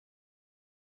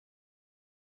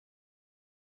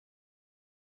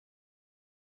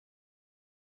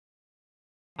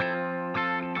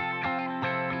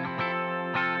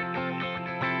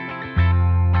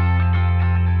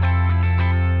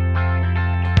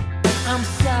I'm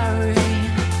sorry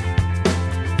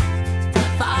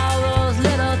for all those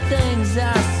little things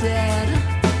I said.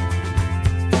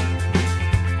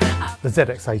 The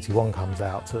ZX81 comes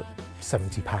out at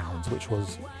 £70, which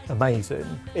was amazing.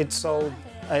 It sold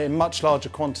in much larger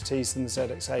quantities than the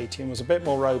ZX80 and was a bit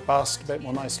more robust, a bit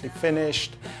more nicely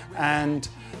finished, and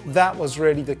that was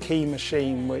really the key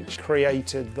machine which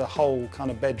created the whole kind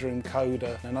of bedroom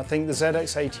coder. And I think the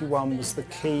ZX81 was the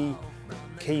key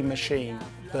machine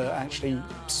that actually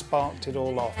sparked it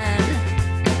all off. Do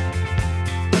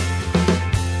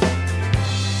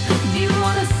you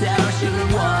want to sell sugar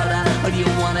water, or do you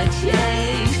want to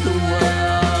change the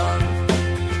world?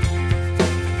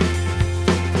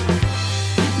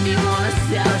 Do you want to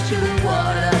sell sugar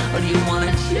water, or do you want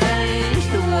to change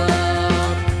the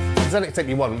world? The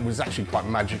ZX81 was actually quite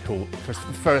magical. For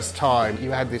the first time,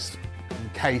 you had this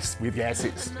case with, yes,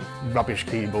 it's rubbish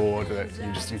keyboard that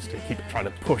you just used to keep trying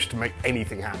to push to make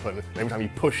anything happen. And every time you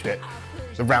pushed it,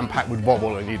 the RAM pack would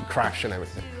wobble and you'd crash and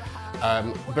everything.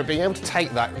 But being able to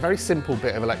take that very simple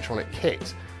bit of electronic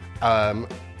kit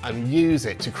and use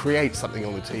it to create something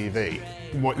on the TV,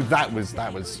 that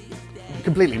was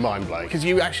completely mind-blowing. Because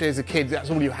you actually, as a kid, that's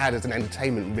all you had as an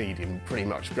entertainment medium pretty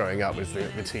much growing up, was the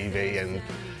TV, and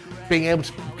being able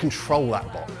to control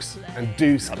that box and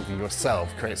do something yourself,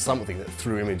 create something that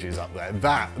threw images up there,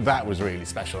 that was really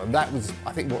special. And that was,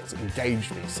 I think, what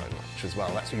engaged me so much as well.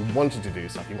 That's where you wanted to do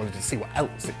something, you wanted to see what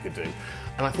else it could do.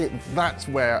 And I think that's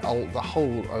where the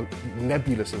whole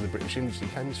nebulous of the British industry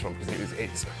comes from, because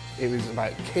it was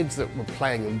about kids that were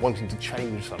playing and wanting to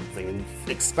change something and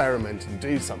experiment and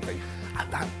do something. And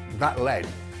that led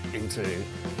into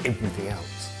everything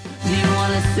else. Do you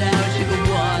want to sell sugar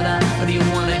water, or do you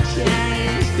want to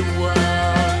change the world?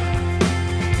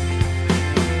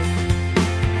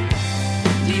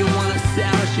 Do you want to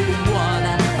sell sugar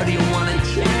water, or do you want to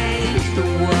change the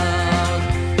world?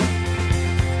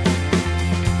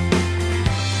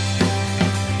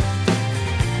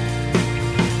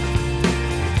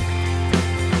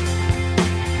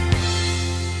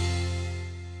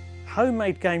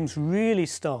 Homemade games really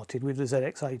started with the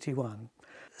ZX81.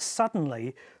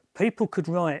 Suddenly, people could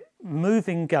write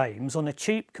moving games on a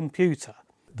cheap computer.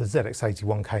 The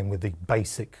ZX81 came with the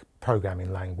basic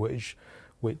programming language,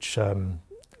 which is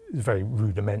very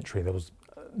rudimentary. There was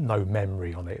no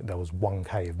memory on it. There was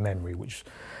 1K of memory, which,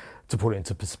 to put it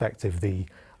into perspective, the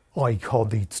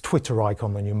Twitter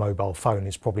icon on your mobile phone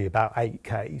is probably about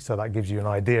 8K, so that gives you an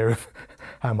idea of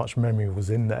how much memory was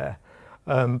in there.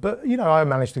 But, you know, I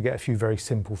managed to get a few very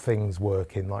simple things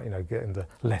working, like, you know, getting the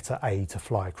letter A to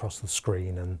fly across the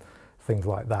screen and things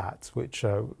like that, which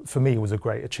for me was a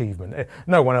great achievement.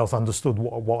 No one else understood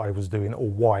what I was doing or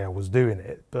why I was doing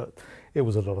it, but it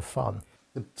was a lot of fun.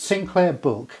 The Sinclair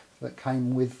book that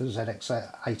came with the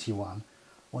ZX81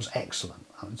 was excellent.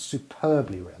 I mean,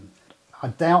 superbly written. I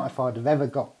doubt if I'd have ever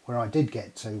got where I did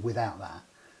get to without that.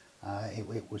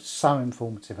 It was so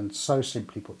informative and so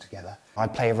simply put together.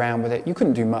 I'd play around with it. You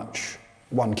couldn't do much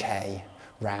 1K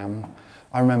RAM.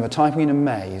 I remember typing in a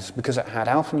maze because it had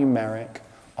alphanumeric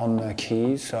on the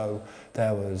keys, so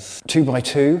there was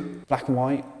 2x2, black and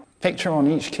white, picture on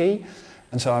each key.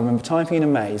 And so I remember typing in a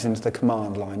maze into the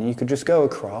command line. You could just go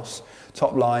across,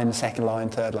 top line, second line,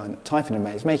 third line, type in a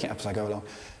maze, make it up as I go along.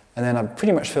 And then I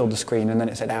pretty much filled the screen, and then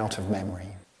it said out of memory.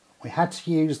 We had to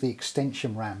use the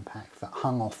extension RAM pack that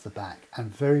hung off the back,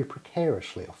 and very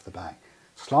precariously off the back.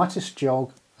 Slightest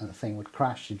jog and the thing would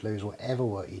crash, you'd lose whatever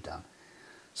work you'd done.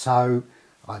 So,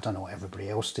 I don't know what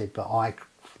everybody else did, but I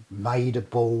made a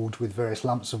board with various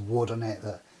lumps of wood on it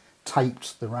that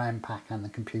taped the RAM pack and the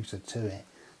computer to it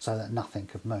so that nothing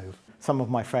could move. Some of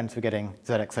my friends were getting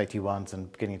ZX81s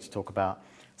and beginning to talk about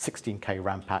 16K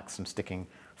RAM packs and sticking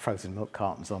frozen milk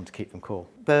cartons on to keep them cool.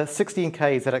 The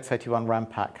 16K ZX81 RAM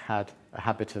pack had a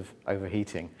habit of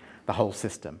overheating the whole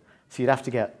system. So you'd have to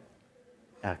get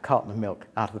a carton of milk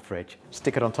out of the fridge,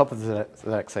 stick it on top of the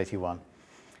ZX81,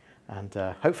 and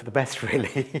hope for the best,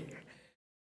 really.